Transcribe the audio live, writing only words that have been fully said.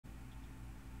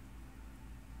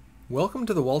Welcome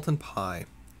to the Walton Pi.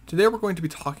 Today we're going to be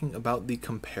talking about the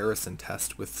comparison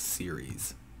test with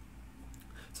series.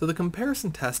 So the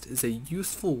comparison test is a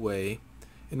useful way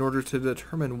in order to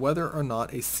determine whether or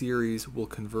not a series will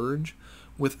converge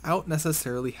without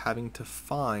necessarily having to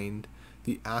find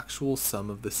the actual sum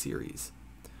of the series.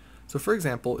 So for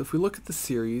example, if we look at the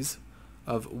series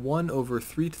of 1 over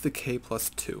 3 to the k plus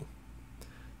 2,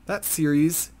 that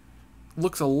series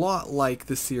looks a lot like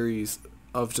the series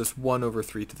of just 1 over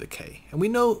 3 to the k. And we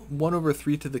know 1 over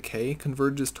 3 to the k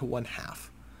converges to 1/2,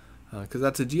 because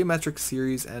that's a geometric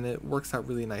series and it works out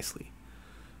really nicely.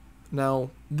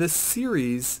 Now, this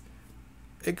series,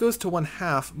 it goes to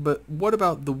 1/2, but what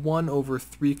about the 1 over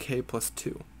 3k plus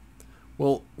 2?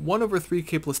 Well, 1 over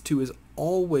 3k plus 2 is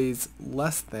always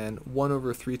less than 1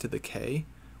 over 3 to the k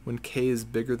when k is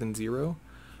bigger than 0.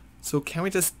 So can we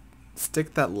just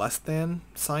stick that less than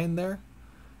sign there?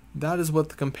 That is what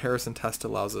the comparison test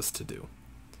allows us to do.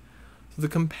 So the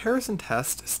comparison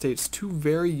test states two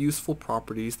very useful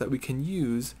properties that we can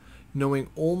use knowing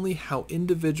only how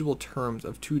individual terms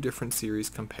of two different series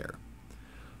compare.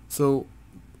 So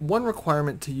one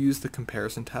requirement to use the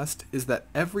comparison test is that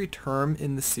every term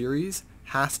in the series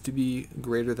has to be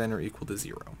greater than or equal to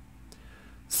 0.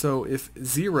 So if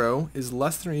 0 is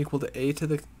less than or equal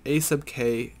to a sub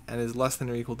k and is less than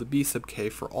or equal to b sub k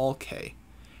for all k,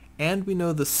 and we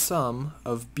know the sum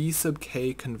of b sub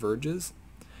k converges,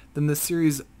 then the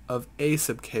series of a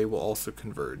sub k will also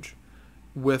converge,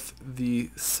 with the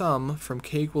sum from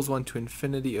k equals 1 to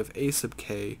infinity of a sub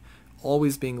k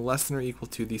always being less than or equal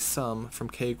to the sum from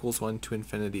k equals 1 to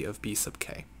infinity of b sub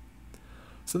k.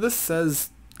 So this says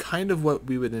kind of what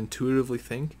we would intuitively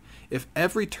think. If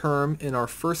every term in our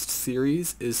first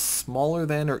series is smaller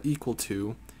than or equal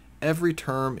to every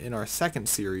term in our second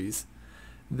series,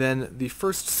 then the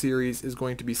first series is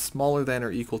going to be smaller than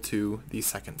or equal to the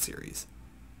second series.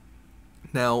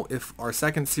 Now, if our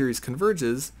second series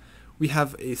converges, we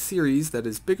have a series that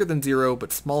is bigger than 0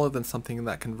 but smaller than something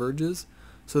that converges,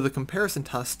 so the comparison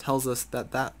test tells us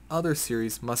that that other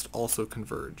series must also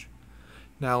converge.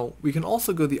 Now, we can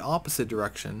also go the opposite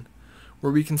direction,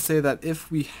 where we can say that if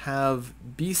we have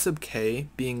b sub k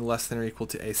being less than or equal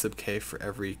to a sub k for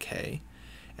every k,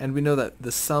 and we know that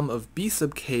the sum of b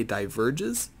sub k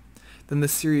diverges, then the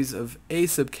series of a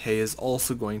sub k is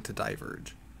also going to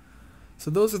diverge. So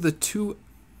those are the two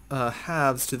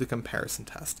halves to the comparison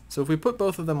test. So if we put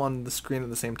both of them on the screen at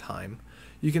the same time,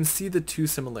 you can see the two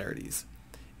similarities.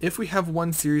 If we have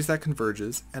one series that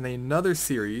converges and another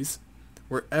series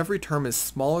where every term is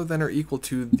smaller than or equal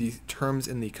to the terms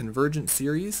in the convergent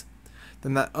series,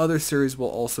 then that other series will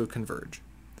also converge.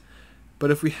 But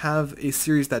if we have a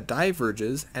series that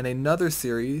diverges and another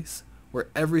series where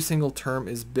every single term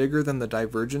is bigger than the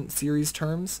divergent series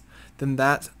terms, then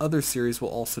that other series will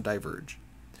also diverge.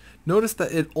 Notice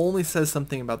that it only says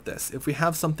something about this. If we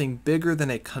have something bigger than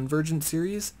a convergent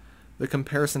series, the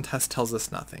comparison test tells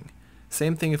us nothing.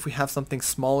 Same thing if we have something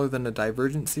smaller than a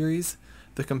divergent series,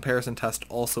 the comparison test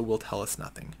also will tell us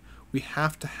nothing. We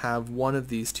have to have one of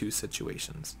these two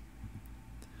situations.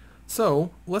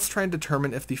 So let's try and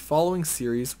determine if the following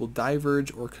series will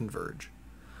diverge or converge.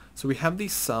 So we have the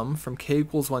sum from k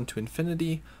equals 1 to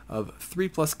infinity of 3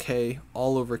 plus k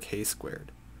all over k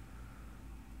squared.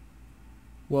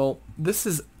 Well, this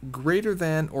is greater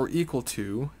than or equal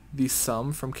to the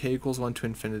sum from k equals 1 to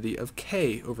infinity of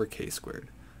k over k squared.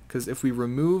 Because if we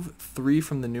remove 3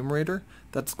 from the numerator,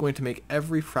 that's going to make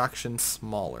every fraction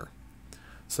smaller.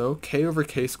 So k over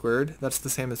k squared, that's the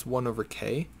same as 1 over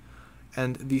k.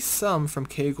 And the sum from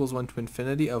k equals 1 to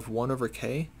infinity of 1 over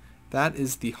k, that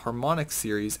is the harmonic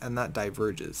series, and that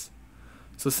diverges.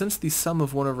 So since the sum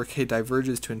of 1 over k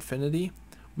diverges to infinity,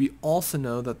 we also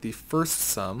know that the first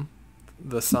sum,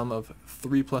 the sum of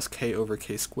 3 plus k over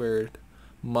k squared,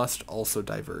 must also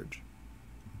diverge.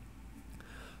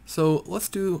 So let's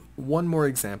do one more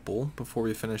example before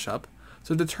we finish up.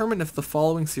 So determine if the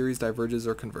following series diverges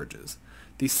or converges.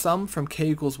 The sum from k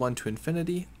equals 1 to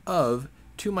infinity of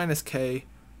 2 minus k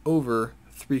over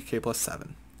 3k plus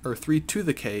 7, or 3 to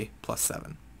the k plus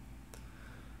 7.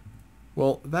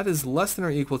 Well, that is less than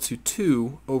or equal to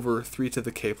 2 over 3 to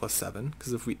the k plus 7,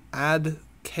 because if we add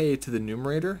k to the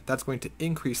numerator, that's going to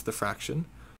increase the fraction.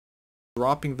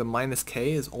 Dropping the minus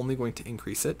k is only going to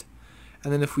increase it.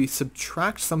 And then if we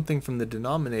subtract something from the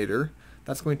denominator,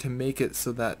 that's going to make it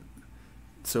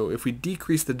so if we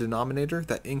decrease the denominator,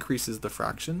 that increases the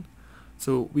fraction.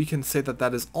 So we can say that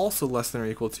that is also less than or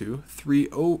equal to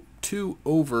 2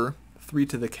 over 3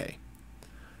 to the k.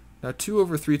 Now 2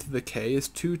 over 3 to the k is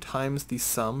 2 times the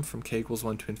sum from k equals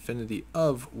 1 to infinity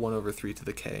of 1 over 3 to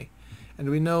the k. And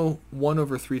we know 1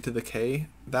 over 3 to the k,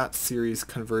 that series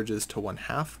converges to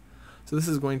 1/2. So this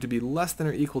is going to be less than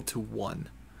or equal to 1.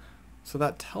 So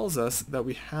that tells us that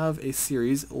we have a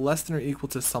series less than or equal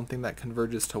to something that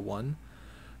converges to 1.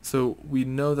 So we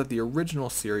know that the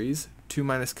original series, 2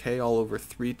 minus k all over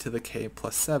 3 to the k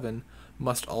plus 7,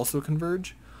 must also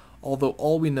converge, although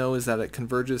all we know is that it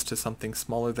converges to something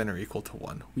smaller than or equal to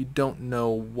 1. We don't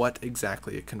know what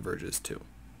exactly it converges to.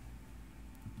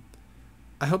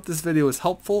 I hope this video was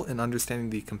helpful in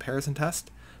understanding the comparison test.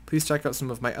 Please check out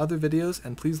some of my other videos,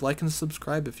 and please like and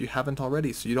subscribe if you haven't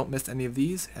already so you don't miss any of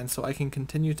these and so I can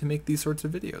continue to make these sorts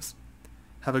of videos.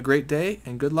 Have a great day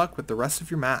and good luck with the rest of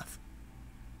your math.